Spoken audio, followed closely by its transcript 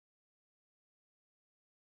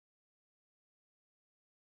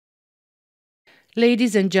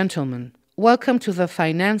Ladies and gentlemen, welcome to the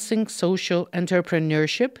Financing Social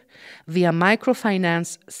Entrepreneurship via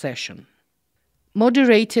Microfinance session.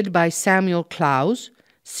 Moderated by Samuel Klaus,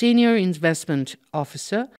 Senior Investment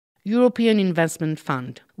Officer, European Investment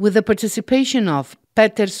Fund, with the participation of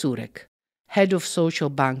Peter Surek, Head of Social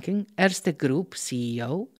Banking, Erste Group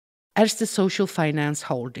CEO, Erste Social Finance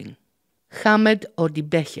Holding, Hamed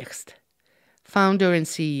Ordibehesht, Founder and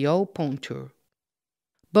CEO, Ponture,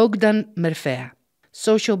 Bogdan Merfea,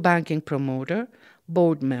 Social Banking Promoter,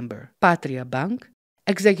 Board Member, Patria Bank,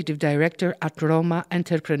 Executive Director at Roma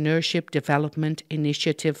Entrepreneurship Development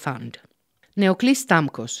Initiative Fund, Neoklis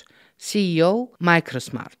Stamkos, CEO,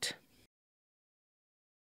 Microsmart.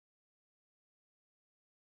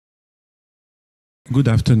 Good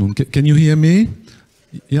afternoon. Can you hear me?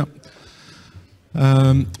 Yeah.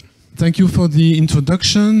 Thank you for the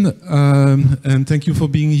introduction, and thank you for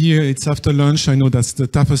being here. It's after lunch. I know that's the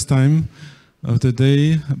toughest time of the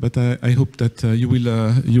day, but I hope that you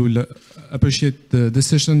will appreciate the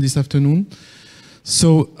session this afternoon.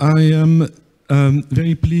 So I am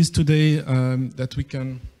very pleased today that we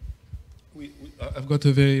can. I've got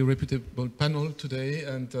a very reputable panel today,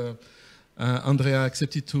 and Andrea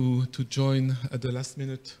accepted to join at the last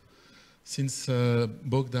minute, since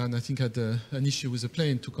Bogdan, I think, had an issue with a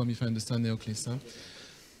plane to come, if I understand Neoklis. Huh?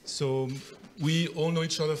 So we all know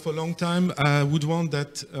each other for a long time. I would want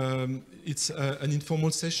that it's an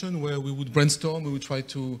informal session where we would brainstorm, we would try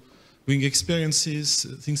to bring experiences,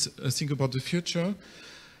 think about the future.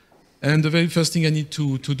 And the very first thing I need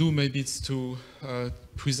to do, maybe it's to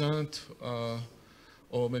present,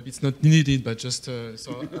 or maybe it's not needed, but just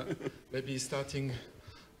maybe starting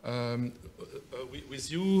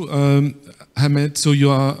with you, Hamed. So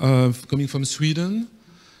you are coming from Sweden.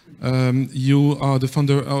 You are the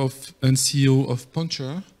founder of and CEO of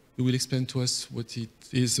Ponture. You will explain to us what it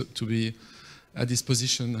is to be at this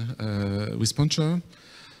position with Ponture.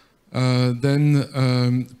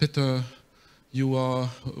 Then Peter, you are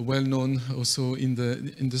well known also in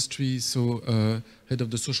the industry, so head of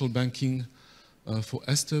the social banking for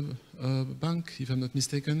Erste Bank, if I'm not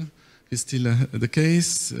mistaken. Is still the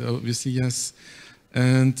case, obviously, yes.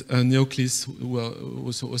 And Neoklis, who are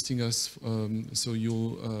also hosting us, so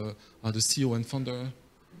you are the CEO and founder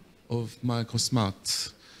of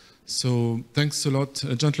Microsmart. So thanks a lot,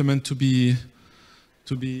 gentlemen, to be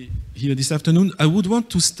here this afternoon. I would want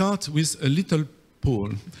to start with a little poll.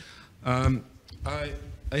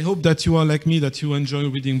 I hope that you are like me, that you enjoy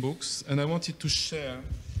reading books, and I wanted to share.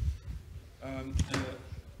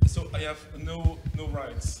 So I have no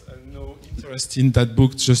rights and no interest in that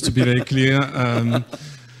book, just to be very clear.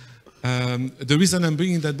 The reason I'm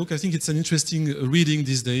bringing that book, I think it's an interesting reading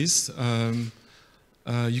these days.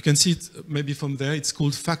 You can see it maybe from there. It's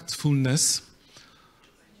called Factfulness.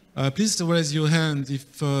 Please raise your hand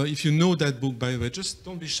if you know that book, by the way. Just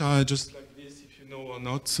don't be shy, just like this, if you know or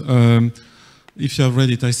not. If you have read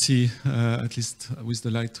it, I see, at least with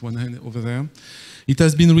the light one hand over there. It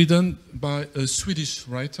has been written by a Swedish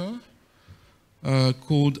writer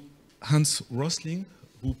called Hans Rosling,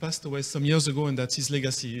 who passed away some years ago, and that's his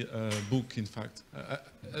legacy book, in fact.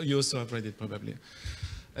 You also have read it, probably.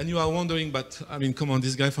 And you are wondering, but, I mean, come on,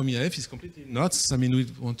 this guy from AFF is completely nuts. I mean, we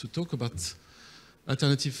want to talk about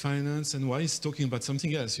alternative finance, and why he's talking about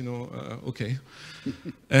something else, you know, okay.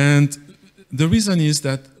 And the reason is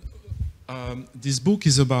that this book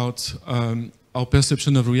is about our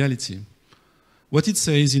perception of reality. What it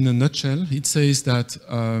says in a nutshell, it says that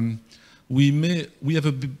we have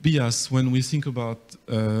a bias when we think about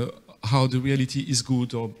how the reality is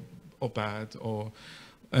good or bad,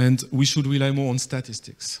 and we should rely more on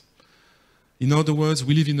statistics. In other words,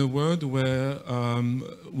 we live in a world where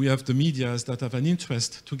we have the medias that have an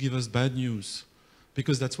interest to give us bad news,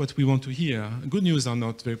 because that's what we want to hear. Good news are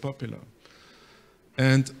not very popular.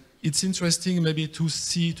 And it's interesting maybe to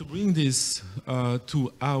bring this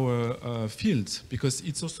to our field, because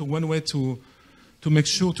it's also one way to make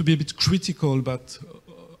sure to be a bit critical about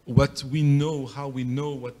what we know, how we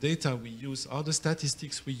know, what data we use, are the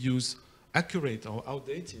statistics we use accurate or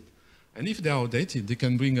outdated? And if they're outdated, they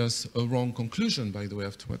can bring us a wrong conclusion, by the way,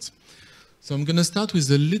 afterwards. So I'm going to start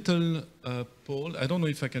with a little poll. I don't know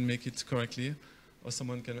if I can make it correctly, or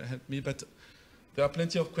someone can help me, but there are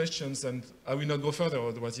plenty of questions, and I will not go further,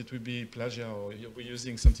 otherwise it will be plagiar, or we're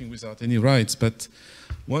using something without any rights. But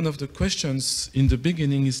one of the questions in the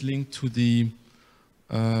beginning is linked to the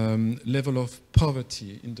level of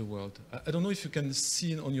poverty in the world. I don't know if you can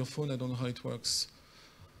see on your phone, I don't know how it works.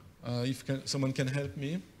 If someone can help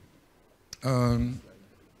me.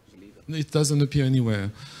 It doesn't appear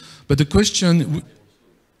anywhere. But the question,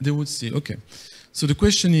 they would see, okay. So the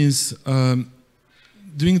question is,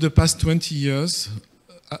 during the past 20 years,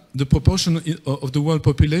 the proportion of the world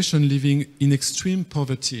population living in extreme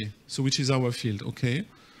poverty, so which is our field, okay?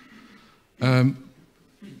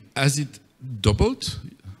 Has it doubled?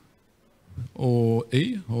 Or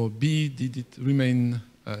A, or B, did it remain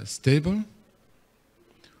stable?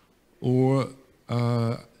 Or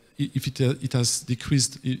if it has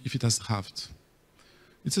decreased, if it has halved?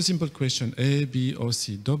 It's a simple question, A, B, or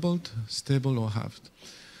C, doubled, stable, or halved?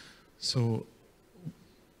 So,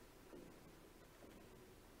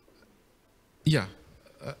 yeah,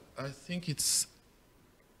 I think it's...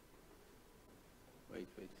 Wait.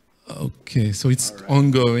 Okay, so it's Right.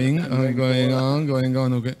 ongoing, going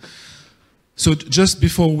on, okay. So just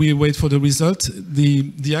before we wait for the result,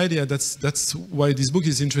 the idea, that's why this book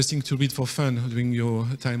is interesting to read for fun during your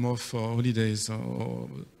time off or holidays or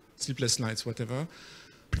sleepless nights, whatever.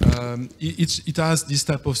 It has this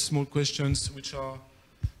type of small questions which are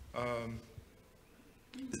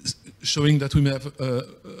showing that we may have,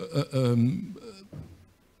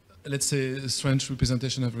 let's say, a strange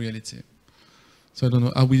representation of reality. So I don't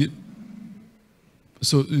know, are we,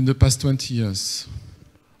 so in the past 20 years,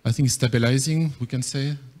 I think it's stabilizing, we can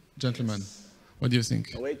say. Gentlemen, yes. What do you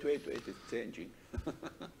think? Wait, it's changing.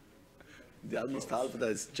 The almost half that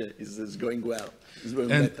is going well, it's going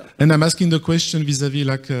better. And I'm asking the question vis-a-vis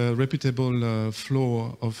like a reputable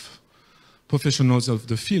flow of professionals of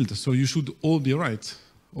the field. So you should all be right,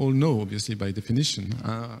 all know, obviously, by definition.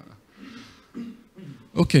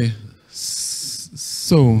 Okay,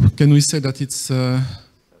 so can we say that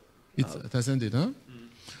it has ended, huh?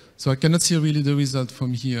 So I cannot see really the result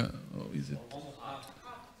from here. Oh, is it?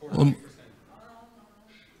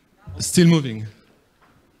 Still moving.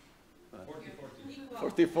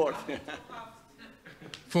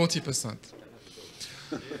 40%.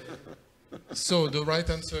 So the right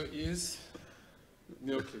answer is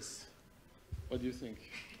Neoklis. What do you think?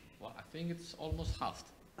 Well, I think it's almost halved.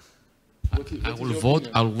 I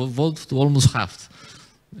will vote to almost halved.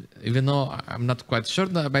 Even though I'm not quite sure,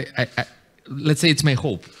 but let's say it's my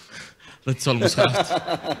hope. That's almost halved.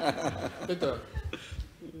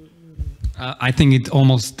 I think it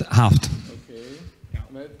almost halved. Okay.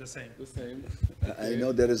 Yeah. The same. I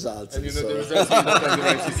know the results. And you know so. the results, you don't have the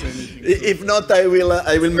right to say anything. If not, I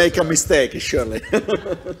will make a mistake, surely.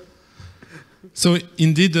 So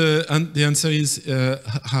indeed, the answer is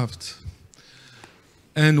halved.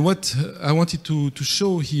 And what I wanted to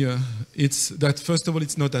show here, it's that first of all,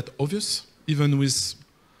 it's not that obvious, even with,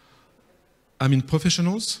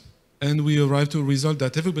 professionals. And we arrive to a result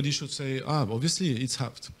that everybody should say, obviously, it's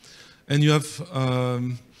halved. And you have,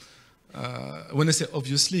 when I say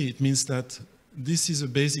obviously, it means that this is a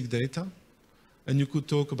basic data. And you could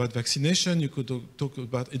talk about vaccination, you could talk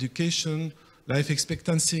about education, life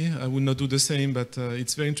expectancy. I will not do the same, but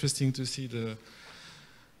it's very interesting to see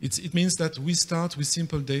it means that we start with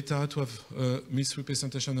simple data to have a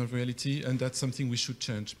misrepresentation of reality, and that's something we should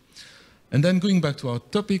change. And then going back to our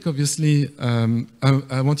topic, obviously,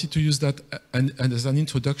 I wanted to use that as an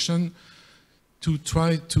introduction to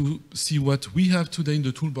try to see what we have today in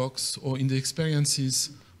the toolbox or in the experiences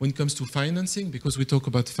when it comes to financing, because we talk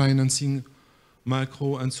about financing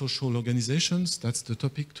micro and social organizations. That's the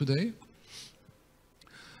topic today.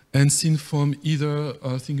 And seen from either,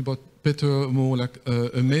 think about better, more like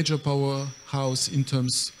a major powerhouse in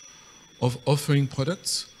terms of offering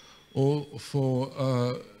products, or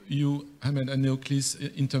for you, Ahmed and Neoklis,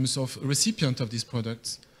 in terms of recipient of these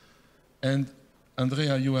products. And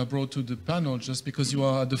Andrea, you are brought to the panel just because you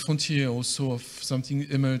are at the frontier also of something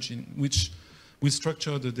emerging, which will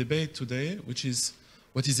structure the debate today, which is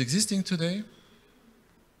what is existing today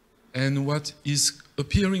and what is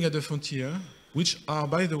appearing at the frontier, which are,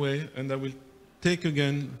 by the way, and I will take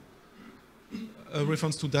again a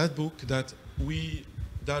reference to that book, that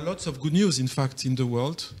there are lots of good news, in fact, in the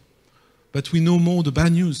world, but we know more the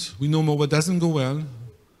bad news. We know more what doesn't go well,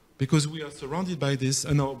 because we are surrounded by this,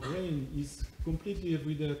 and our brain is completely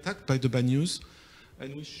every day attacked by the bad news,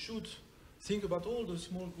 and we should think about all the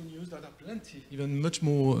small good news that are plenty, even much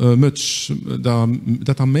more,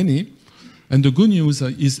 that are many. And the good news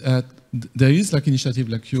is that there is like initiative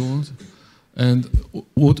like yours, and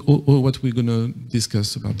what we're going to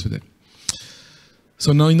discuss about today.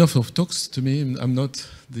 So now enough of talks to me. I'm not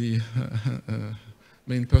the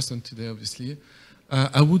main person today, obviously.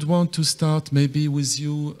 I would want to start maybe with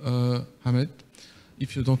you, Ahmed,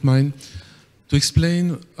 if you don't mind, to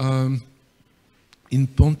explain in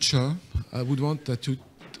Ponture. I would want that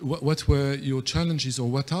what were your challenges, or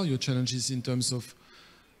what are your challenges in terms of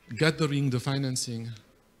gathering the financing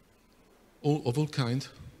of all kind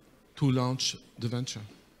to launch the venture?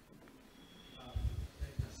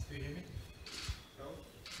 Do you hear me?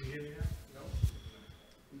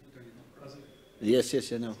 Yes,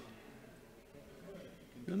 yes, I know.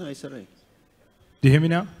 No, it's all right. Do you hear me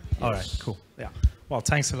now? Yes. All right, cool. Yeah. Well,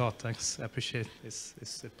 thanks a lot. Thanks. I appreciate it.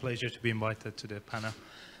 It's a pleasure to be invited to the panel.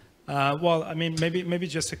 Well, I mean, maybe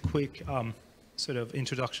just a quick sort of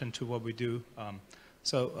introduction to what we do. At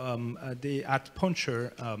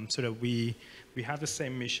Ponture, sort of we have the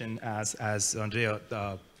same mission as Andrea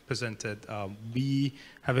presented. We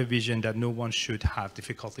have a vision that no one should have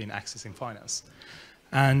difficulty in accessing finance.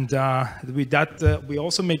 And with that, we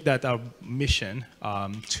also make that our mission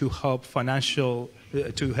to help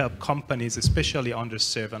companies, especially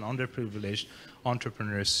underserved and underprivileged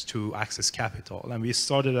entrepreneurs, to access capital. And we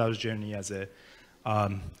started our journey as a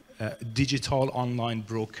digital online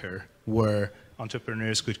broker where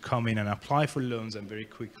entrepreneurs could come in and apply for loans and very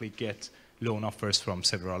quickly get loan offers from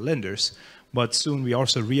several lenders. But soon we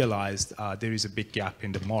also realized there is a big gap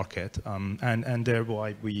in the market, and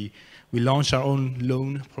thereby we launched our own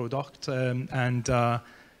loan product and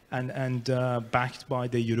backed by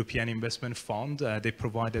the European Investment Fund. They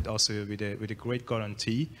provided us with a great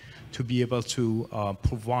guarantee to be able to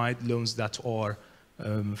provide loans that are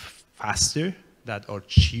faster, that are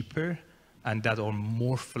cheaper, and that are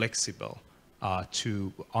more flexible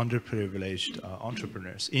to underprivileged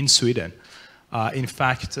entrepreneurs in Sweden. In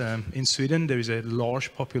fact, in Sweden, there is a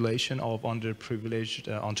large population of underprivileged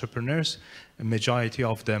entrepreneurs. A majority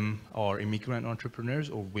of them are immigrant entrepreneurs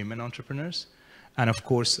or women entrepreneurs. And of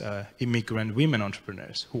course, immigrant women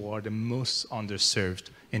entrepreneurs who are the most underserved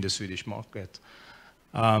in the Swedish market.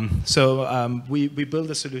 We built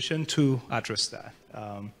a solution to address that.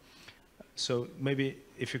 So maybe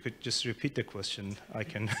if you could just repeat the question, I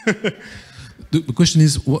can. The question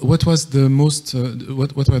is, what was the most,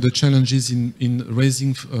 what were the challenges in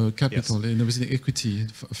raising capital, yes, in raising equity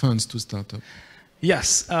funds to start up?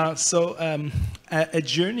 Yes, a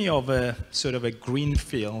journey of a sort of a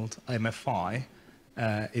greenfield MFI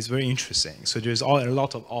is very interesting. So there's a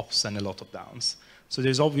lot of ups and a lot of downs. So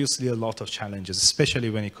there's obviously a lot of challenges, especially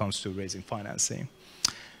when it comes to raising financing.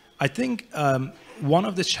 I think one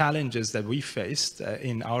of the challenges that we faced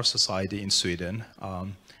in our society in Sweden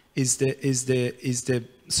is the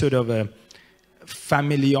sort of a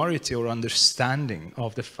familiarity or understanding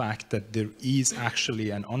of the fact that there is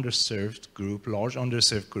actually an underserved group, large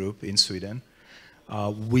underserved group in Sweden,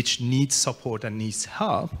 which needs support and needs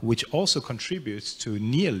help, which also contributes to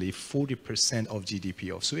nearly 40% of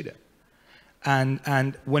GDP of Sweden.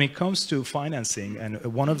 And when it comes to financing, and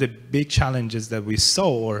one of the big challenges that we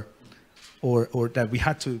saw or that we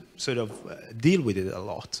had to sort of deal with it a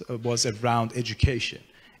lot was around education.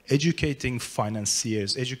 Educating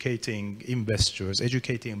financiers, educating investors,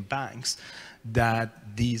 educating banks that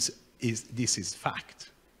this is fact.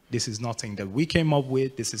 This is nothing that we came up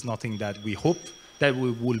with. This is nothing that we hope that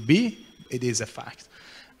we will be. It is a fact.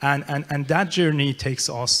 And that journey takes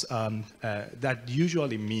us, that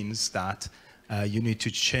usually means that you need to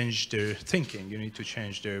change their thinking. You need to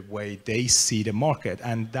change their way they see the market.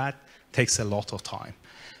 And that takes a lot of time.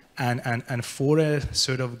 And for a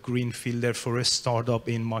sort of greenfielder, for a startup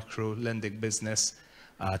in micro lending business,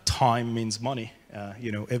 time means money.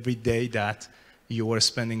 You know, every day that you are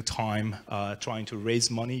spending time trying to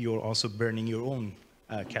raise money, you're also burning your own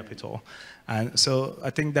capital. And so I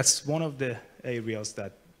think that's one of the areas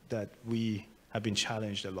that we have been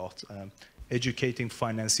challenged a lot. Educating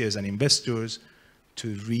financiers and investors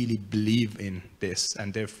to really believe in this,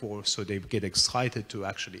 and therefore so they get excited to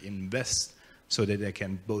actually invest so that they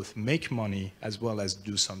can both make money as well as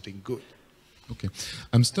do something good. Okay,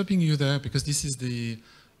 I'm stopping you there because this is the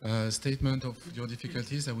statement of your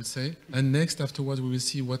difficulties, I would say. And next, afterwards, we will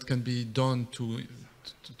see what can be done to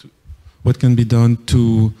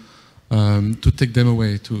take them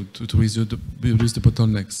away, to reduce the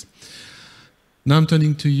bottlenecks. Now I'm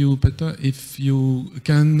turning to you, Peter. If you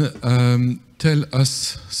can tell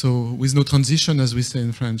us, so with no transition, as we say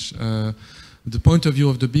in French, the point of view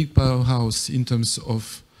of the big powerhouse in terms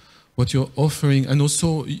of what you're offering, and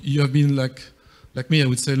also you have been like me, I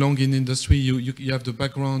would say, long in industry. You have the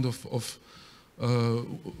background of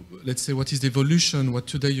let's say, what is the evolution, what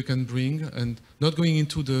today you can bring, and not going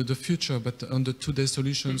into the future, but under today's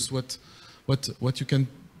solutions, what you can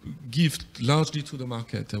give largely to the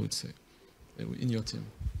market, I would say, in your team.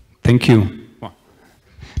 Thank you. Well,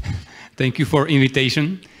 thank you for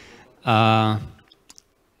invitation.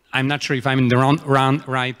 I'm not sure if I'm in the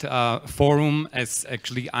right forum, as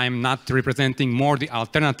actually I'm not representing more the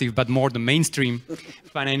alternative, but more the mainstream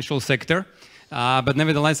financial sector. But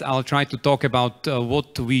nevertheless, I'll try to talk about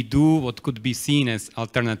what we do, what could be seen as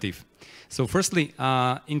alternative. So firstly,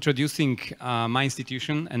 introducing my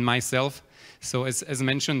institution and myself. So as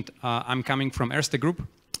mentioned, I'm coming from Erste Group.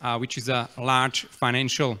 which is a large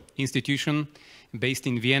financial institution based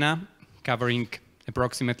in Vienna, covering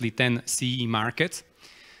approximately 10 CE markets.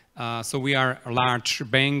 So we are a large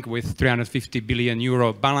bank with 350 billion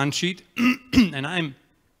euro balance sheet, and I'm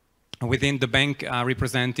within the bank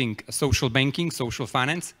representing social banking, social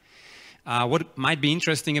finance. What might be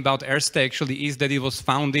interesting about Erste actually is that it was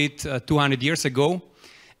founded 200 years ago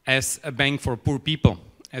as a bank for poor people,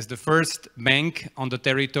 as the first bank on the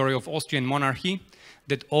territory of Austrian monarchy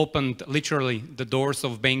that opened literally the doors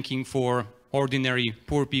of banking for ordinary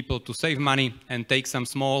poor people to save money and take some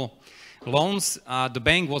small loans. The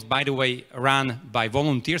bank was, by the way, run by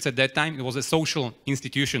volunteers at that time. It was a social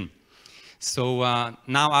institution. So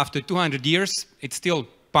now after 200 years, it's still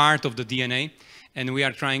part of the DNA, and we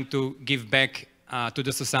are trying to give back to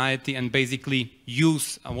the society and basically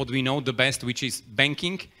use what we know the best, which is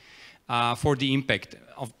banking, for the impact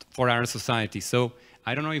for our society. So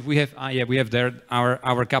I don't know if we have, yeah, we have there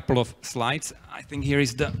our couple of slides. I think here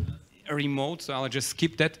is the remote, so I'll just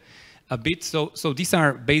skip that a bit. So these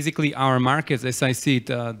are basically our markets. As I see it,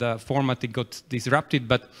 the format got disrupted,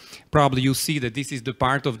 but probably you see that this is the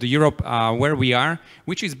part of the Europe where we are,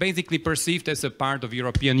 which is basically perceived as a part of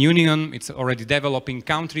European Union. It's already developing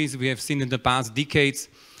countries. We have seen in the past decades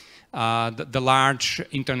the large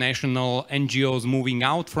international NGOs moving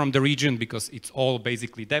out from the region because it's all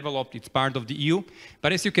basically developed. It's part of the EU.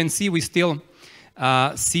 But as you can see, we still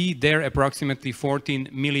see there approximately 14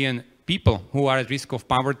 million people who are at risk of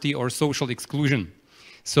poverty or social exclusion.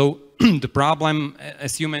 So the problem,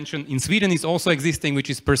 as you mentioned, in Sweden is also existing, which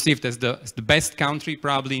is perceived as the best country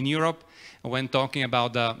probably in Europe when talking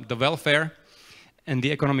about the welfare and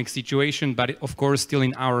the economic situation. But of course, still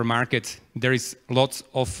in our market, there is lots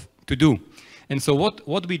of to do. And so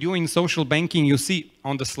what we do in social banking, you see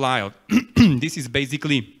on the slide. This is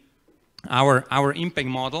basically our impact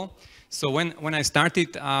model. So when I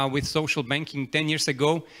started with social banking 10 years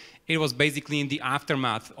ago, it was basically in the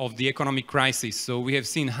aftermath of the economic crisis. So we have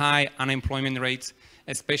seen high unemployment rates,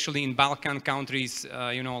 especially in Balkan countries,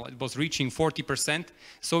 you know, it was reaching 40%.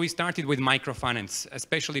 So we started with microfinance,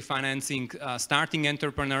 especially financing starting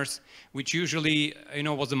entrepreneurs, which usually, you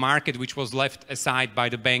know, was a market which was left aside by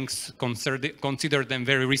the banks, considered them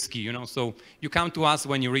very risky, you know. So you come to us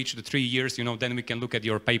when you reach the 3 years, you know, then we can look at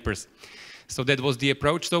your papers. So that was the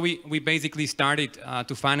approach. So we basically started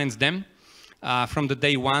to finance them from the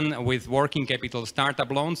day one with working capital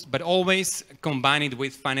startup loans, but always combine it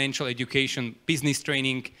with financial education, business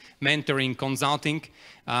training, mentoring, consulting,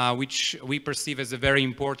 which we perceive as a very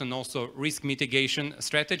important also risk mitigation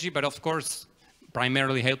strategy, but of course,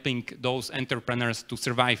 primarily helping those entrepreneurs to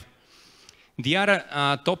survive. The other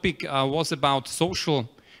topic was about social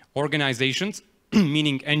organizations,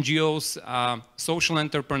 meaning NGOs, social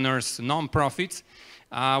entrepreneurs, non-profits,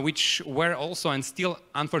 which were also and still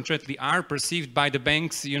unfortunately are perceived by the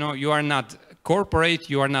banks, you know, you are not corporate,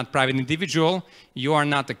 you are not private individual, you are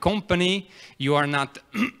not a company, you are not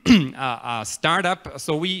a startup.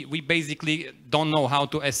 So we basically don't know how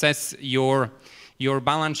to assess your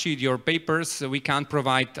balance sheet, your papers. We can't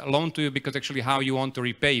provide a loan to you because actually how you want to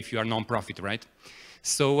repay if you are non-profit, right?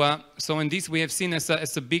 So in this we have seen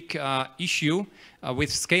as a big issue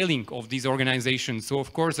with scaling of these organizations. So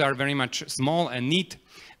of course they are very much small and need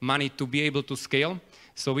money to be able to scale.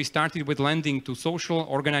 So we started with lending to social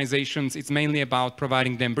organizations. It's mainly about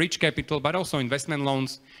providing them bridge capital, but also investment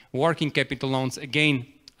loans, working capital loans, again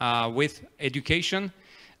with education,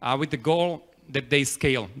 with the goal that they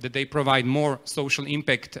scale, that they provide more social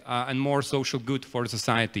impact and more social good for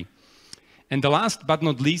society. And the last but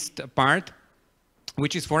not least part,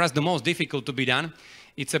 which is for us the most difficult to be done,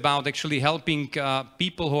 it's about actually helping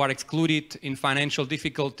people who are excluded in financial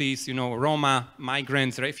difficulties, you know, Roma,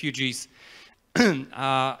 migrants, refugees, in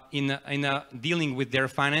dealing with their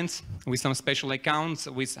finance, with some special accounts,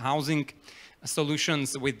 with housing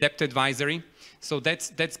solutions, with debt advisory. So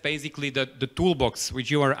that's basically the toolbox which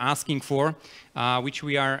you are asking for, which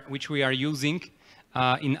we are using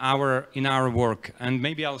in our work. And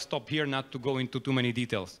maybe I'll stop here, not to go into too many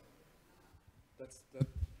details.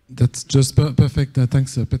 That's just perfect.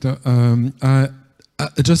 Thanks, Peter.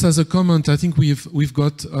 Just as a comment, I think we've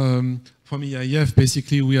got from EIF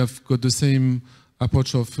basically we have got the same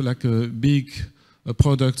approach of like a big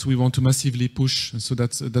product we want to massively push. So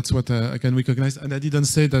that's what I can recognize. And I didn't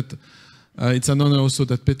say that it's an honor also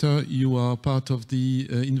that Peter, you are part of the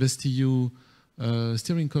InvestEU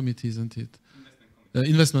steering committee, isn't it?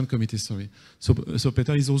 Investment committee. Sorry. So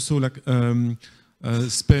Peter is also like.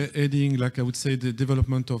 Spearheading, like I would say, the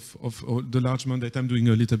development of the large mandate. I'm doing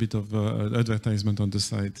a little bit of advertisement on the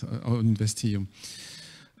site on InvestEU.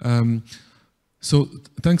 So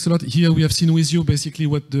thanks a lot. Here we have seen with you basically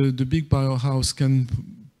what the big powerhouse can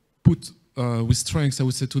put with strengths, I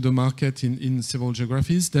would say, to the market in several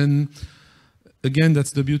geographies. Then again,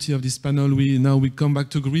 that's the beauty of this panel. Now we come back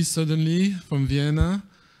to Greece suddenly from Vienna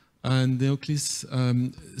and Neoklis.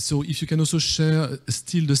 So if you can also share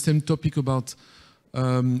still the same topic about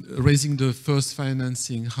raising the first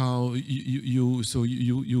financing, how you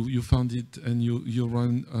found it and you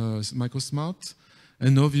run microsmart,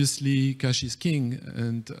 and obviously cash is king.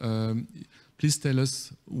 And please tell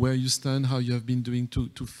us where you stand, how you have been doing to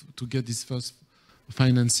get this first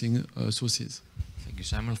financing sources. Thank you,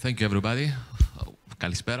 Samuel. Thank you, everybody.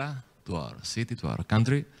 Kalispera to our city, to our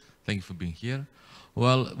country. Thank you for being here.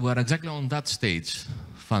 Well, we're exactly on that stage,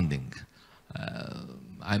 funding.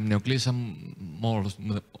 I'm Neoklis. I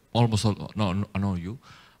know you.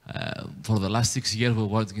 For the last 6 years, we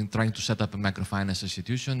were trying to set up a microfinance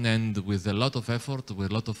institution, and with a lot of effort,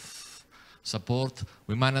 with a lot of support,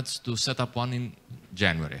 we managed to set up one in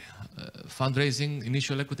January. Fundraising,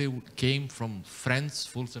 initial equity came from friends,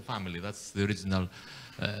 fools and family. That's the original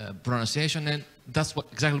pronunciation, and that's what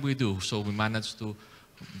exactly we do. So we managed to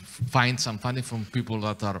find some funding from people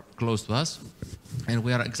that are close to us, and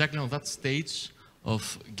we are exactly on that stage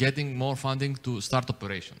of getting more funding to start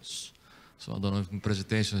operations. So I don't know if my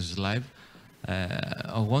presentation is live.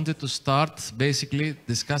 I wanted to start basically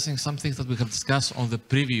discussing some things that we have discussed on the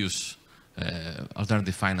previous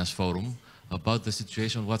Alternative Finance Forum about the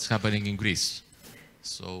situation, what's happening in Greece.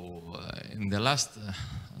 So in the last,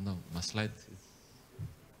 no, my slide.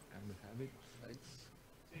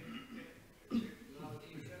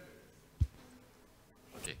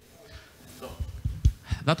 Okay. So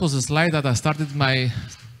that was a slide that I started my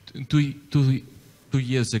two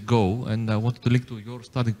years ago, and I wanted to link to your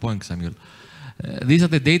starting point, Samuel. These are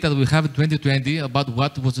the data that we have in 2020 about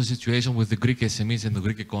what was the situation with the Greek SMEs and the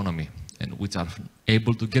Greek economy, and which are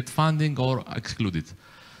able to get funding or excluded.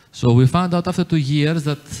 So we found out after 2 years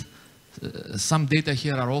that some data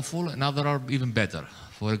here are awful and others are even better.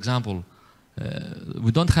 For example,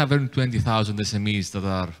 we don't have only 20,000 SMEs that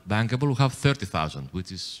are bankable, we have 30,000,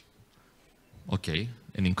 which is okay,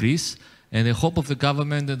 an increase. And the hope of the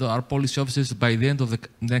government and our policy officers, by the end of the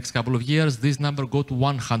next couple of years, this number go to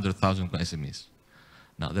 100,000 SMEs.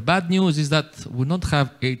 Now, the bad news is that we don't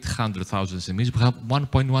have 800,000 SMEs, we have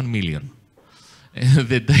 1.1 million. And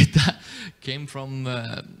the data came from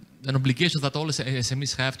an obligation that all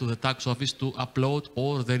SMEs have to the tax office to upload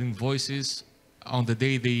all their invoices on the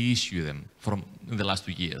day they issue them from in the last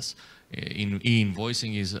 2 years.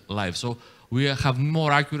 E-invoicing is live. So we have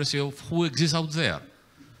more accuracy of who exists out there.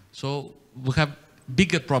 So we have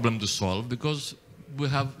bigger problem to solve because we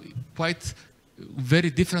have quite very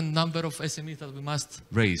different number of SMEs that we must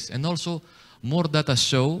raise. And also more data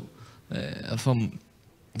show from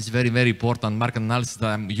this very, very important market analysis that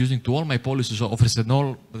I'm using to all my policy officers and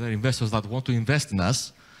all the investors that want to invest in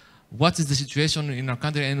us. What is the situation in our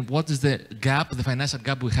country and what is the gap, the financial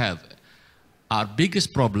gap we have? Our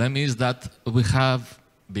biggest problem is that we have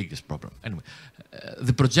Anyway,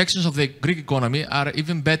 the projections of the Greek economy are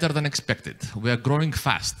even better than expected. We are growing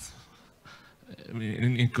fast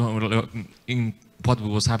in what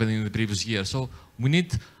was happening in the previous year. So we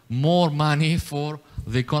need more money for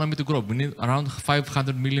the economy to grow. We need around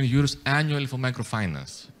 500 million euros annually for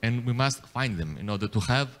microfinance. And we must find them in order to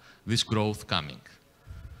have this growth coming.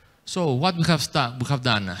 So what we have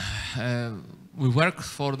done, we work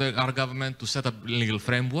for our government to set up a legal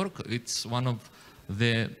framework. It's one of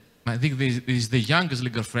I think this is the youngest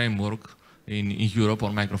legal framework in Europe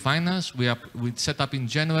on microfinance. We set up in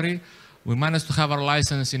January. We managed to have our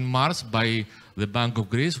license in March by the Bank of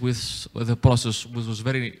Greece with the process which was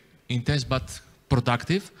very intense but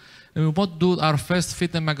productive. And we want to do our first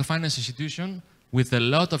fintech microfinance institution with a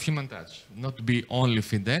lot of human touch, not to be only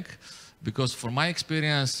fintech, because from my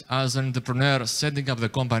experience as an entrepreneur setting up the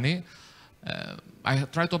company, I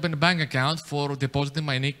tried to open a bank account for depositing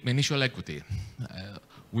my initial equity.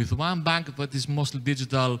 With one bank that is mostly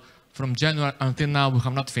digital, from January until now, we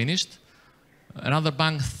have not finished. Another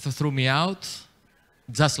bank threw me out,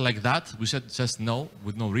 just like that. We said just no,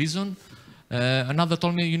 with no reason. Another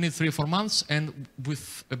told me you need 3 or 4 months, and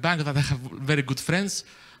with a bank that I have very good friends,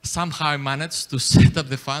 somehow I managed to set up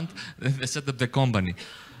the fund and set up the company.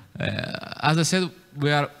 As I said, we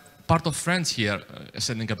are part of friends here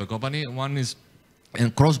setting up a company. One is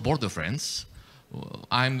cross-border friends.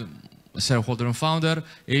 I'm a shareholder and founder,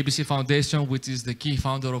 ABC Foundation, which is the key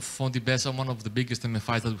founder of Ordibehesht, one of the biggest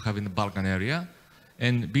MFIs that we have in the Balkan area,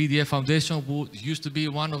 and BDF Foundation, who used to be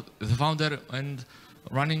one of the founder and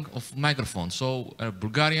running of Microfinance. So a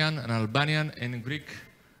Bulgarian, an Albanian, and a Greek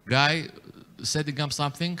guy setting up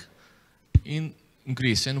something in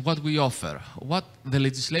Greece and what we offer, what the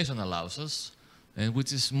legislation allows us, and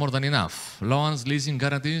which is more than enough. Loans, leasing,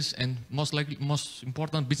 guarantees, and most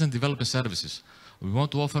important, business development services. We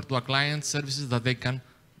want to offer to our clients services that they can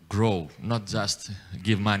grow, not just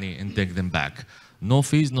give money and take them back. No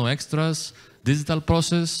fees, no extras, digital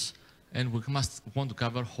process, and we want to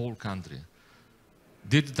cover whole country.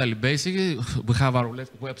 Digitally, basically, we have our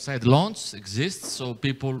website launch exists, so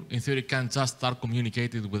people in theory can just start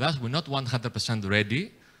communicating with us. We're not 100%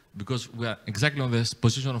 ready because we are exactly on this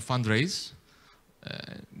position of fundraise.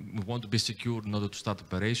 We want to be secure in order to start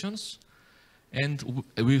operations. And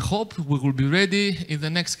we hope we will be ready in the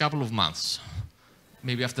next couple of months.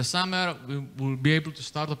 Maybe after summer, we will be able to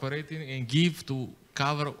start operating and give to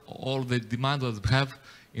cover all the demand that we have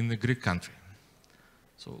in the Greek country.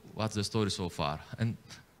 So what's the story so far? And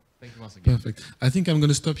thank you once again. Perfect. I think I'm going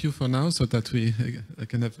to stop you for now so that we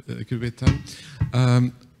can have accurate time.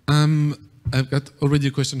 I've got already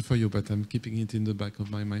a question for you, but I'm keeping it in the back of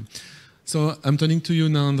my mind. So I'm turning to you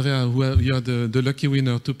now, Andrea, you are the lucky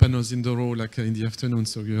winner, 2 panels in the row, like in the afternoon,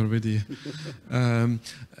 so you're already.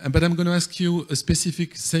 But I'm going to ask you a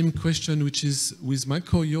specific same question, which is with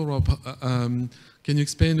Micro Europe. Can you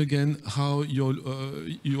explain again how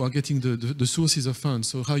you are getting the sources of funds?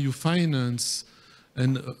 So how you finance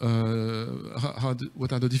and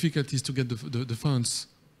what are the difficulties to get the funds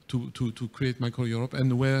to create Micro Europe,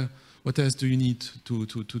 and what else do you need to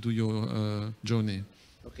do your journey?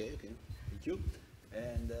 Okay, thank you.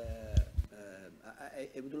 And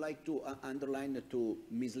I would like to underline the 2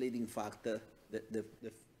 misleading factors.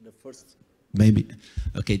 The first. Maybe.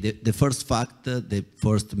 Okay, the first fact, the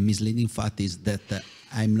first misleading fact is that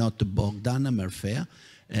I'm not Bogdan Merfea,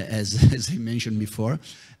 as I mentioned before.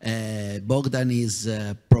 Bogdan is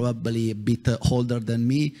probably a bit older than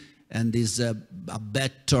me and is a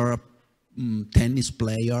better tennis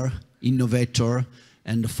player, innovator,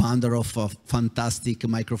 and the founder of a fantastic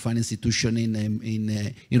microfinance institution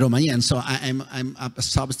in Romania. And so I'm a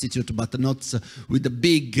substitute, but not with the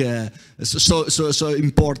big, so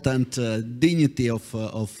important dignity of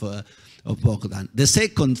Bogdan. The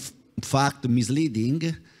second fact,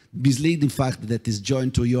 misleading fact that is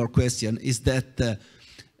joined to your question is that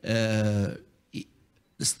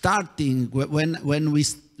starting when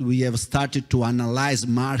we have started to analyze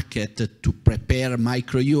market to prepare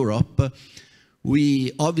Micro Europe,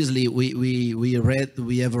 we obviously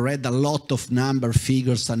have read a lot of number,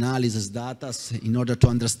 figures, analysis, data in order to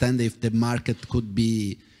understand if the market could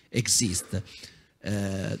exist.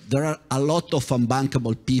 There are a lot of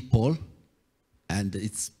unbankable people, and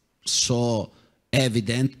it's so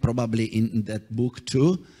evident probably in that book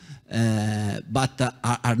too, but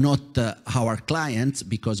are not our clients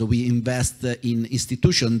because we invest in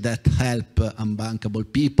institutions that help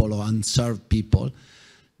unbankable people or unserved people.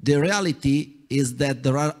 The reality is that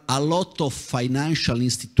there are a lot of financial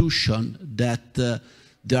institutions that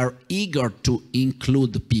they are eager to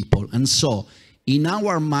include people. And so in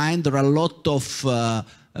our mind, there are a lot of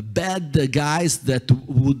bad guys that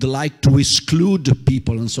would like to exclude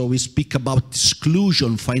people. And so we speak about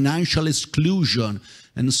exclusion, financial exclusion.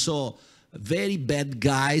 And so very bad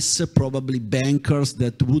guys, probably bankers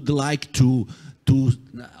that would like to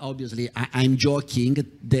obviously, I'm joking,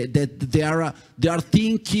 that they are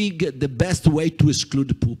thinking the best way to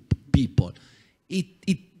exclude people.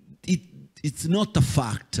 It's not a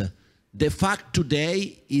fact. The fact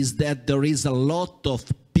today is that there is a lot of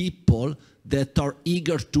people that are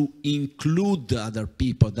eager to include other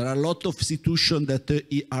people. There are a lot of institutions that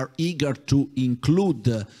are eager to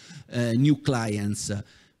include new clients.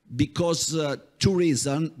 Because 2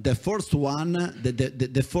 reasons. The first one,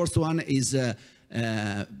 the first one is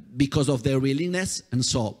because of their willingness, and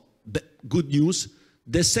so good news.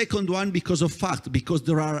 The second one because of fact, because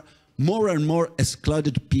there are more and more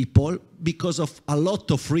excluded people because of a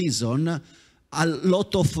lot of reasons. A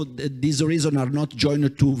lot of these reasons are not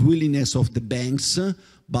joined to willingness of the banks,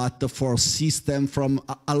 but for system, from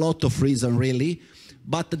a lot of reasons really.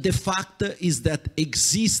 But the fact is that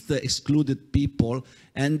exist excluded people,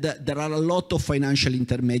 and there are a lot of financial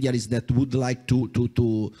intermediaries that would like to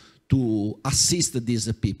assist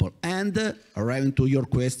these people. And arriving to your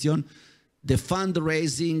question, the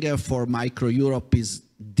fundraising for Micro Europe is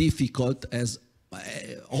difficult as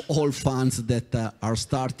all funds that are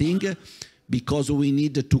starting, because we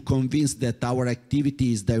need to convince that our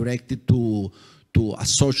activity is directed to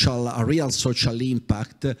a real social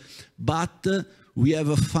impact. But we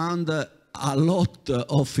have found a lot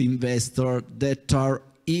of investors that are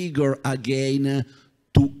eager again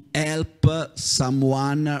to help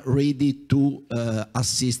someone ready to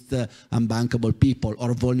assist unbankable people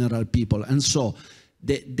or vulnerable people. And so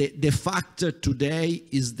The fact today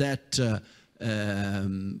is that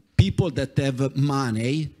people that have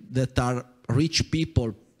money, that are rich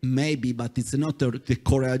people, maybe, but it's not the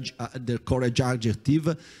courage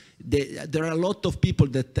adjective. There are a lot of people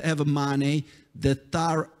that have money that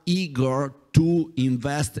are eager to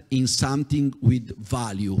invest in something with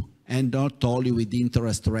value and not only with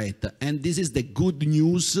interest rate. And this is the good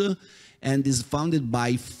news, and is founded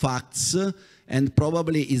by facts, and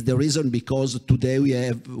probably is the reason because today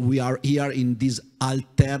we are here in this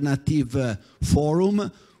alternative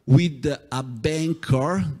forum with a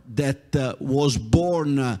banker that was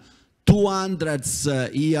born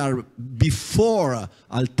 200 years before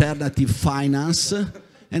alternative finance.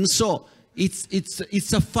 And so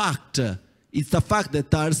it's a fact. It's a fact that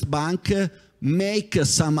Erste Bank make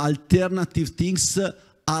some alternative things a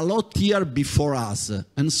lot here before us.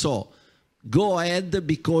 And so go ahead,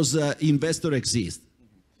 because investor exists.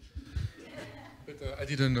 But I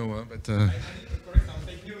didn't know, but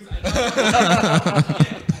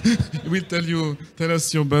we'll tell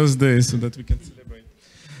us your birthday so that we can celebrate.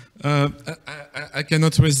 I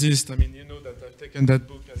cannot resist. I mean, you know that I've taken that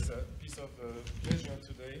book as a piece of pleasure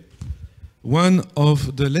today. One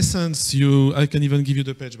of the lessons I can even give you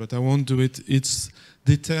the page, but I won't do it. It's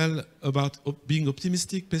detail about being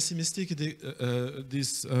optimistic, pessimistic,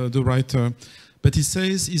 the writer. But he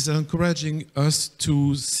says he's encouraging us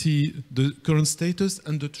to see the current status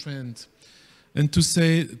and the trend. And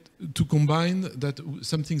to combine that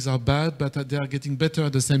some things are bad, but that they are getting better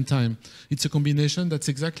at the same time. It's a combination. That's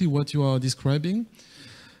exactly what you are describing.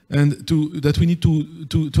 And that we need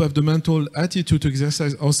to have the mental attitude to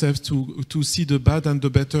exercise ourselves to see the bad and the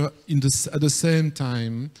better at the same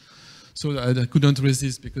time. So I couldn't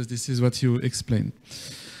resist, because this is what you explained.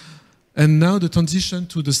 And now the transition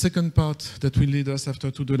to the second part that will lead us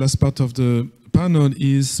after to the last part of the panel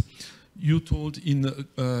is, you told in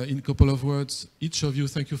a couple of words, each of you,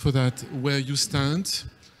 thank you for that, where you stand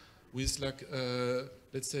with, like,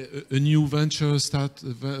 let's say, a new venture start,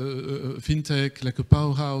 fintech, like a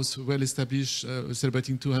powerhouse, well established,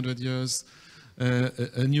 celebrating 200 years,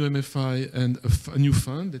 a new MFI and a new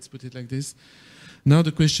fund, let's put it like this. Now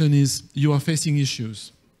the question is, you are facing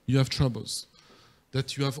issues, you have troubles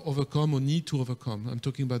that you have overcome or need to overcome. I'm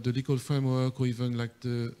talking about the legal framework or even like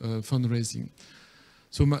the fundraising.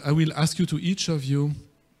 So I will ask you, to each of you,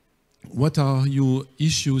 what are your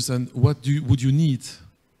issues and what would you need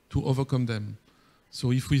to overcome them?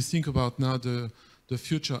 So if we think about now the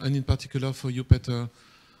future, and in particular for you, Peter,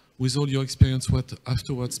 with all your experience, what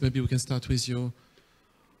afterwards, maybe we can start with you.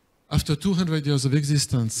 After 200 years of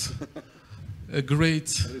existence, a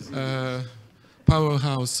great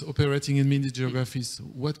powerhouse operating in many geographies,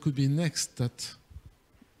 what could be next that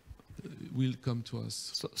will come to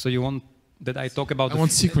us? So you want that I talk about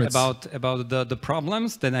the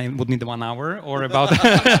problems? Then I would need 1 hour, or about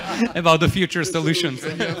about the future solutions.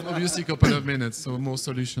 We have obviously a couple of minutes, so more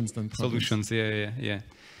solutions than problems. Solutions, yeah.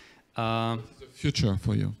 The future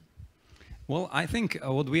for you. Well, I think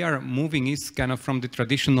what we are moving is kind of from the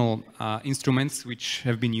traditional instruments which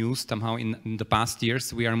have been used somehow in the past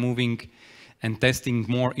years. We are moving and testing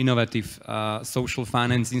more innovative social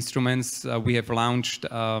finance instruments. We have launched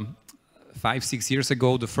 5-6 years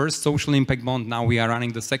ago the first social impact bond. Now we are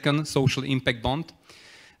running the second social impact bond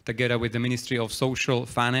together with the Ministry of Social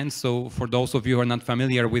Finance. So for those of you who are not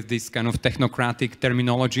familiar with this kind of technocratic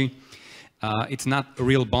terminology, it's not a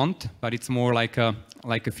real bond, but it's more like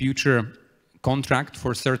a future contract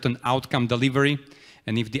for certain outcome delivery.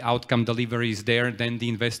 And if the outcome delivery is there, then the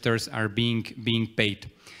investors are being paid.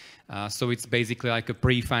 So it's basically like a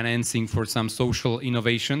pre-financing for some social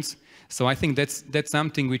innovations. So I think that's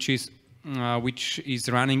something which is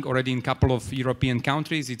running already in a couple of European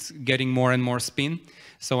countries. It's getting more and more spin.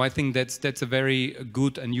 So I think that's a very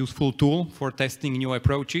good and useful tool for testing new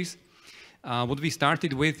approaches. What we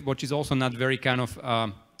started with, which is also not very kind of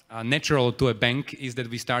natural to a bank, is that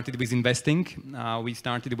we started with investing. We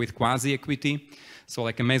started with quasi-equity, so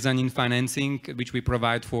like a mezzanine financing, which we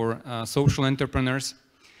provide for social entrepreneurs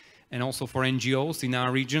and also for NGOs in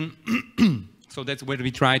our region. So that's where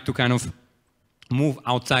we try to kind of move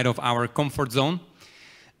outside of our comfort zone.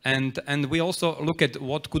 And we also look at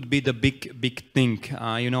what could be the big thing,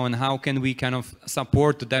 and how can we kind of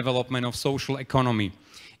support the development of social economy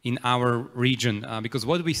in our region. Because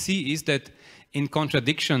what we see is that in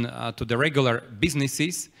contradiction to the regular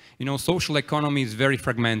businesses, social economy is very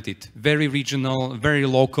fragmented, very regional, very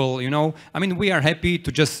local, I mean, we are happy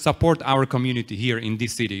to just support our community here in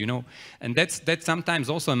this city, And that's sometimes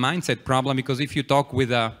also a mindset problem, because if you talk with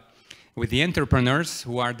the entrepreneurs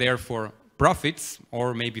who are there for profits,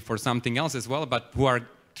 or maybe for something else as well, but who are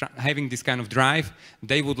having this kind of drive.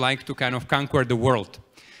 They would like to kind of conquer the world.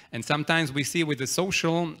 And sometimes we see with the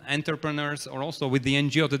social entrepreneurs or also with the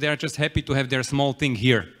NGO that they are just happy to have their small thing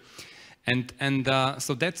here. And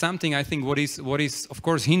so that's something I think what is of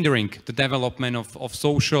course hindering the development of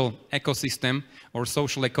social ecosystem or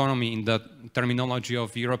social economy in the terminology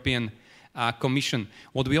of European Commission.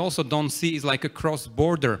 What we also don't see is like a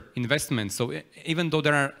cross-border investment. So even though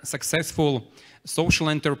there are successful social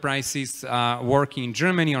enterprises working in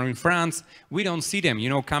Germany or in France, we don't see them, you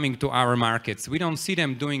know, coming to our markets. We don't see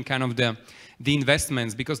them doing kind of the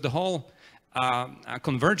investments, because the whole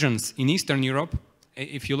convergence in Eastern Europe,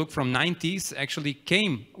 if you look from 90s, actually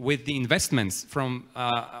came with the investments from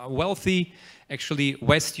wealthy, actually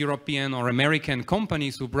West European or American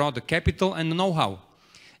companies who brought the capital and the know-how.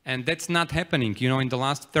 And that's not happening, you know, in the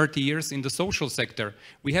last 30 years in the social sector.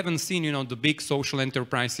 We haven't seen, you know, the big social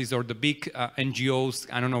enterprises or the big NGOs,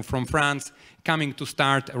 I don't know, from France coming to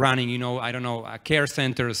start running, you know, I don't know, care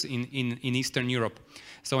centers in Eastern Europe.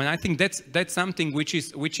 So, and I think that's something which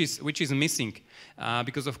is missing,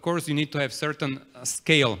 because of course you need to have certain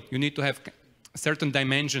scale, you need to have certain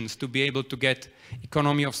dimensions to be able to get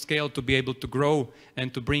economy of scale, to be able to grow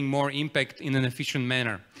and to bring more impact in an efficient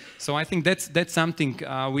manner. So I think that's something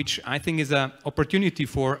which I think is an opportunity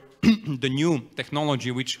for the new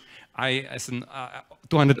technology, which I, as an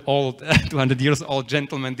 200 years old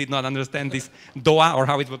gentleman, did not understand this DOA or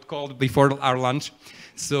how it was called before our lunch.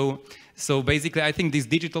 So basically, I think this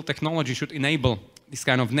digital technology should enable this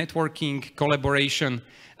kind of networking, collaboration,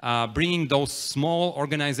 bringing those small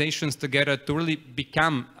organizations together to really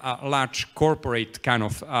become a large corporate kind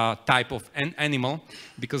of type of animal,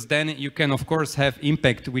 because then you can, of course, have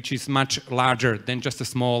impact which is much larger than just a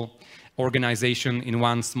small organization in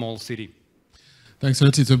one small city. Thanks a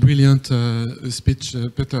lot. It's a brilliant speech,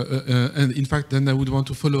 Peter. And in fact, then I would want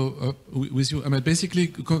to follow up with you. I mean,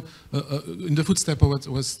 basically, in the footstep of what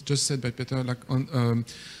was just said by Peter, like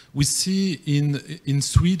we see in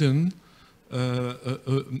Sweden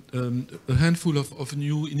a handful of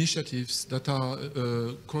new initiatives that are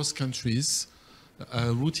cross countries,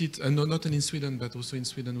 rooted, and not only in Sweden, but also in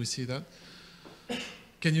Sweden we see that.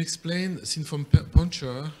 Can you explain, seen from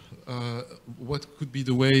Ponture, what could be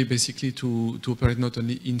the way basically to operate not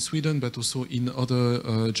only in Sweden but also in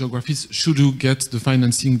other geographies, should you get the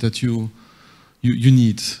financing that you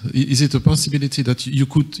need? Is it a possibility that you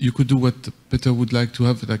could do what Peter would like to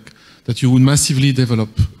have, like that you would massively develop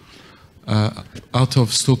out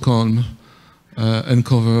of Stockholm and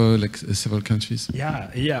cover like several countries?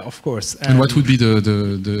 Yeah, of course. And what would be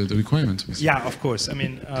the requirement? Yeah, of course. I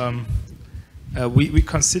mean, we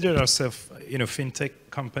consider ourselves, you know, fintech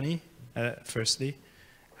company firstly,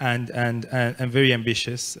 and very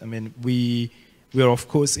ambitious. I mean, we are of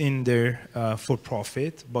course in there for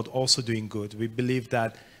profit, but also doing good. We believe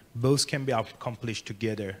that both can be accomplished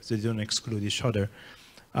together, so they don't exclude each other.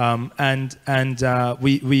 We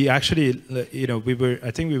actually, you know,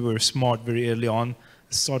 I think we were smart very early on,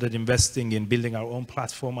 started investing in building our own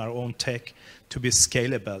platform, our own tech to be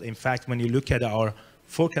scalable. In fact, when you look at our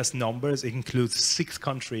forecast numbers, it includes 6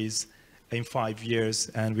 countries in 5 years,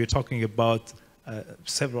 and we're talking about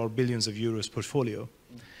several billions of euros portfolio.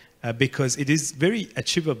 Because it is very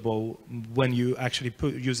achievable when you actually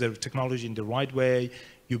use the technology in the right way.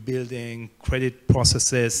 You're building credit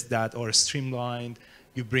processes that are streamlined.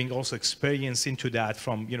 You bring also experience into that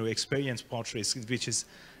from, you know, experienced partners, which is,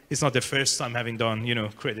 it's not the first time having done, you know,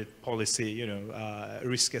 credit policy, you know,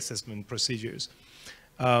 risk assessment procedures.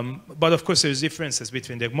 But of course, there's differences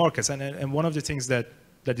between the markets. And one of the things that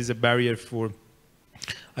is a barrier for,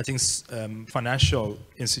 I think, financial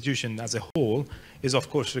institution as a whole is, of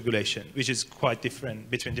course, regulation, which is quite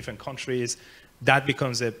different between different countries. That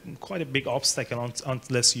becomes quite a big obstacle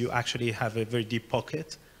unless you actually have a very deep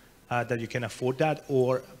pocket that you can afford that,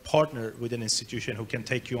 or partner with an institution who can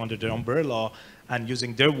take you under their umbrella and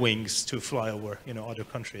using their wings to fly over, you know, other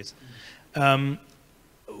countries.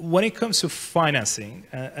 When it comes to financing,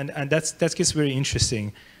 and that gets very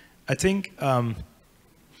interesting, I think there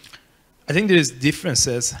is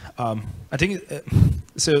differences. I think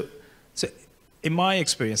so in my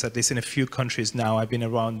experience, at least in a few countries now, I've been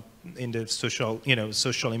around in the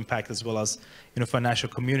social impact as well as, you know, financial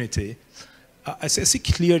community. I see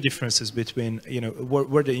clear differences between, you know,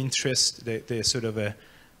 where the interest, the sort of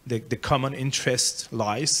the common interest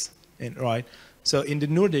lies, right? So in the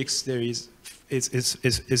Nordics, there is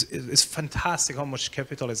it's fantastic how much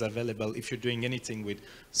capital is available if you're doing anything with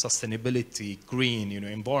sustainability, green, you know,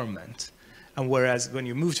 environment. And whereas when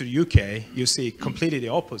you move to the UK, you see completely the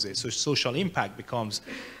opposite. So social impact becomes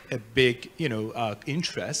a big, you know,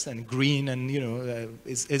 interest, and green and, you know,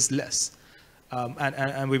 is less.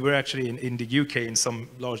 And we were actually in the UK in some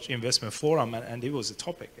large investment forum, and it was a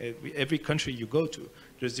topic. Every country you go to,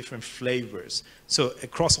 there's different flavors. So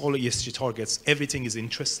across all ESG targets, everything is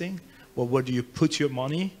interesting, but where do you put your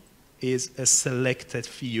money is a selected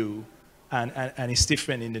few, and it's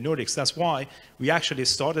different in the Nordics. That's why we actually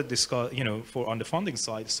started this, on the funding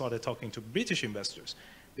side, started talking to British investors,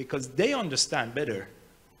 because they understand better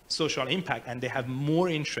social impact and they have more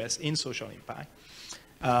interest in social impact.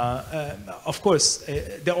 Of course,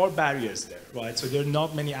 there are barriers there, right? So there are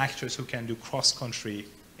not many actors who can do cross-country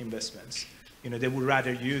investments. They would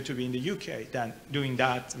rather you to be in the UK than doing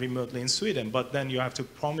that remotely in Sweden. But then you have to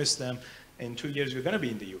promise them in 2 years you're going to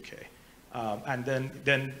be in the UK, and then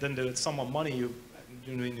the sum of money you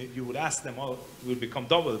would ask them, oh, will become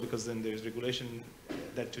double, because then there's regulation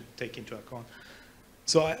that to take into account.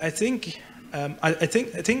 So I think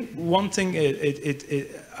one thing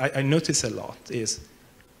I notice a lot is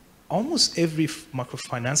almost every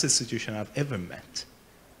microfinance institution I've ever met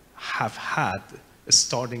have had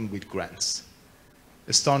starting with grants,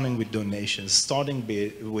 starting with donations, starting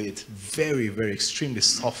with very, very extremely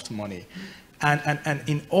soft money. And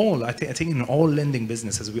in all, I think in all lending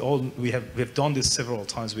businesses, we have done this several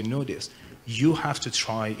times, we know this, you have to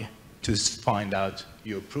try to find out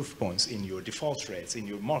your proof points in your default rates, in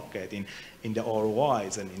your market, in the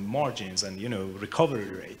ROIs and in margins and recovery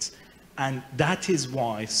rates. And that is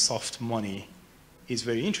why soft money is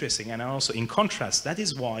very interesting. And also in contrast, that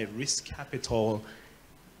is why risk capital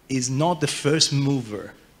is not the first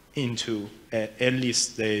mover into an early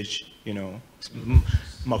stage,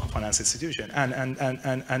 microfinance institution.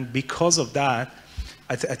 And because of that,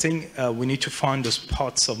 I think we need to find those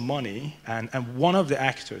pots of money. And one of the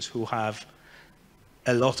actors who have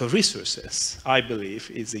a lot of resources, I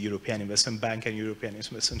believe, is the European Investment Bank and European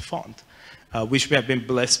Investment Fund, which we have been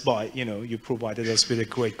blessed by. You provided us with a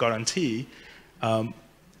great guarantee.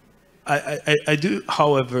 I do,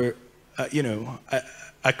 however,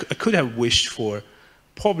 I could have wished for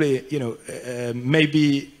probably,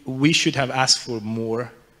 maybe we should have asked for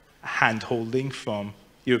more hand-holding from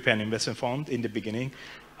European Investment Fund in the beginning,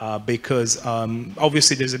 because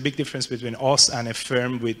obviously there's a big difference between us and a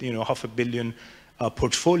firm with $500 million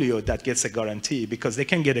portfolio that gets a guarantee, because they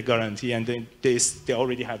can get a guarantee and they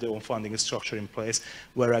already have their own funding structure in place,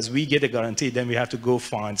 whereas we get a guarantee, then we have to go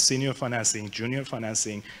find senior financing, junior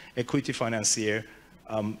financing, equity financier.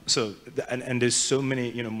 And there's so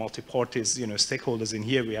many multi-parties, stakeholders in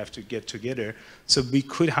here we have to get together. So we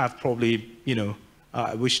could have probably,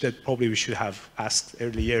 I wish that probably we should have asked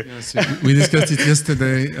earlier. Yes, we discussed it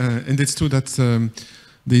yesterday, and it's true that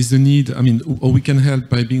there is a need. I mean, or we can help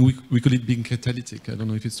by being, we call it being catalytic. I don't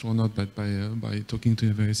know if it's true or not, but by talking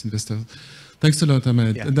to various investors. Thanks a lot,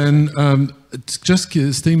 Ahmed. Yeah. And then just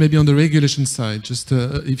staying maybe on the regulation side, just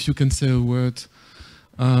if you can say a word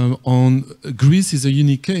on Greece is a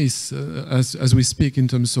unique case as we speak in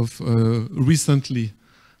terms of recently,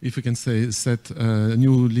 if we can say, set a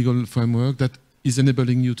new legal framework that is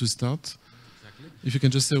enabling you to start. Exactly. If you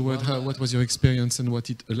can just say a word, what was your experience and what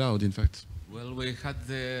it allowed, in fact? Well, we had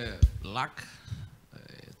the luck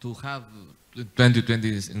to have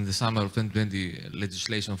 2020, in the summer of 2020,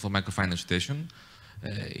 legislation for microfinance situation.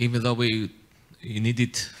 Even though we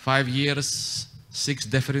needed 5 years, 6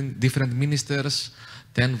 different ministers,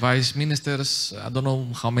 10 vice ministers, I don't know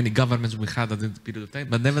how many governments we had at the period of time,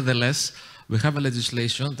 but nevertheless, we have a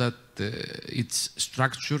legislation that it's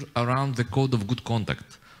structured around the code of good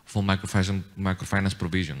conduct for microfinance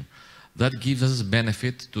provision. That gives us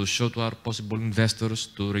benefit to show to our possible investors,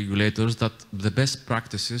 to regulators, that the best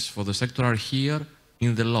practices for the sector are here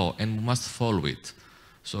in the law and we must follow it.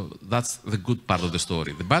 So that's the good part of the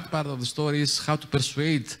story. The bad part of the story is how to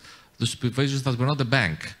persuade the supervisors that we're not a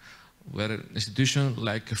bank. We're an institution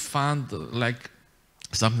like a fund, like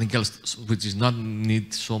something else, which is not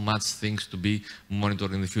need so much things to be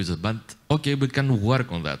monitored in the future. But okay, we can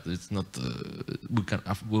work on that. It's not,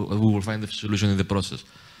 we will find the solution in the process.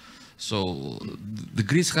 So the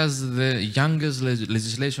Greece has the youngest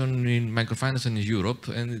legislation in microfinance in Europe,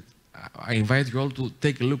 and I invite you all to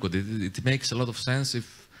take a look at it. It makes a lot of sense.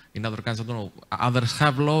 If in other countries, I don't know, others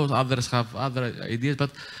have laws, others have other ideas, but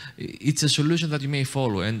it's a solution that you may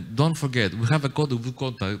follow. And don't forget, we have a code of good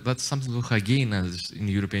conduct. That's something we have gained as in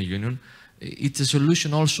the European Union. It's a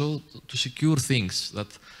solution also to secure things, that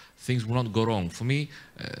things will not go wrong. For me,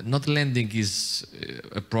 not lending is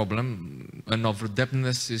a problem, and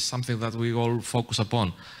over-debtedness is something that we all focus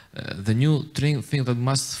upon. The new thing that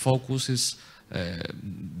must focus is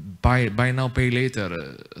buy now, pay later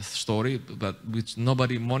story, but which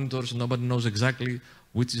nobody monitors, nobody knows exactly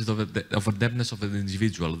which is of a depthness of an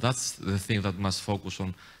individual. That's the thing that must focus on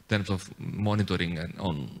in terms of monitoring and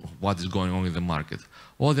on what is going on in the market.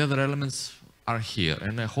 All the other elements are here,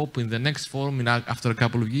 and I hope in the next forum, after a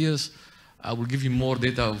couple of years, I will give you more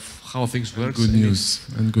data of how things work. Good news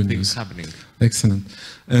and good things news happening. Excellent.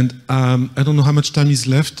 And I don't know how much time is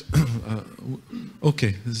left.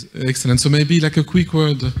 Okay, excellent. So maybe like a quick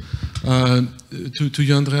word to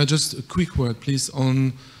you, Andrea. Just a quick word, please,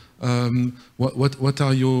 on what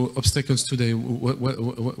are your obstacles today?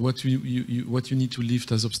 What you need to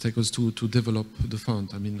lift as obstacles to develop the fund?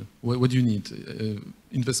 I mean, what do you need?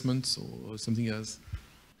 Investments or something else?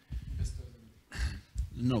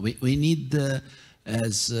 No, we need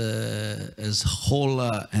as whole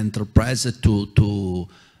enterprise to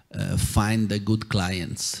find the good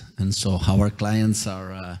clients, and so our clients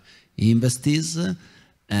are investees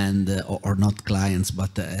and or not clients,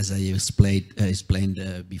 but as I explained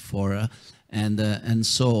before, and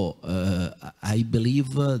so I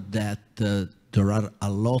believe that there are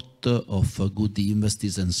a lot of good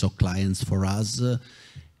investees and so clients for us.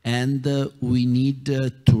 And we need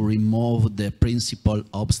to remove the principal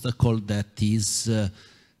obstacle that is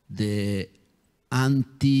the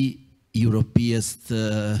anti-Europeist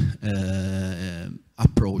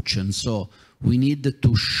approach. And so we need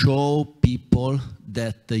to show people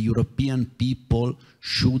that the European people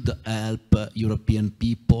should help European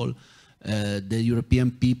people. The European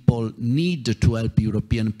people need to help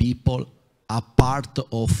European people, a part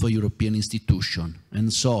of a European institution.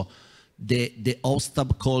 And so the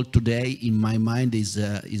obstacle today, in my mind, is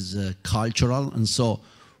cultural, and so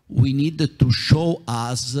we need to show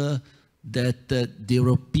us that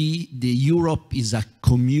the Europe is a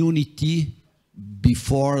community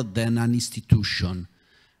before than an institution,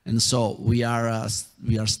 and so we are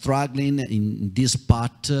struggling in this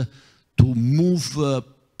part to move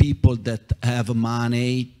people that have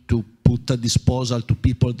money to put at disposal to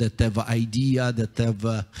people that have idea, that have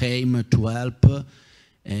aim to help.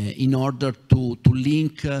 In order to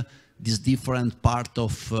link these different parts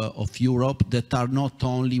of Europe that are not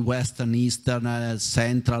only Western, Eastern,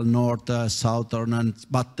 Central, North, Southern,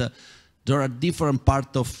 but there are different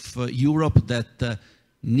parts of Europe that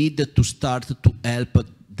need to start to help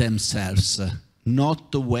themselves,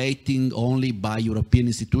 not waiting only by European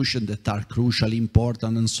institutions that are crucially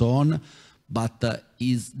important and so on, but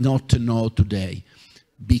is not to know today.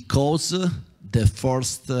 Because the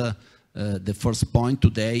first point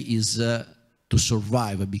today is to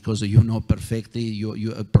survive, because you know perfectly,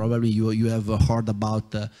 you have heard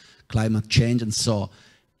about climate change, and so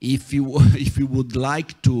if you would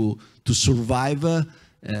like to survive,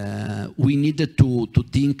 we need to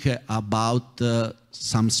think about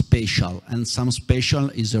some special, and some special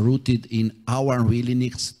is rooted in our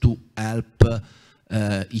willingness to help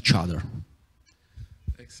each other.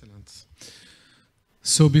 Excellent.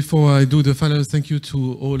 So before I do the final thank you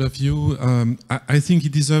to all of you, I think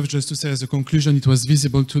it deserves just to say as a conclusion, it was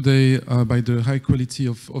visible today by the high quality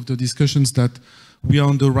of the discussions that we are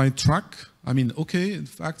on the right track. I mean, okay,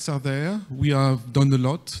 facts are there. We have done a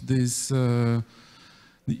lot. There's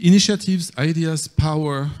initiatives, ideas,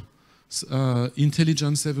 power,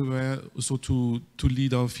 intelligence everywhere, also to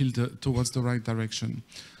lead our field towards the right direction.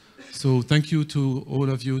 So thank you to all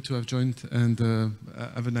of you to have joined, and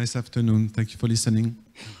have a nice afternoon. Thank you for listening.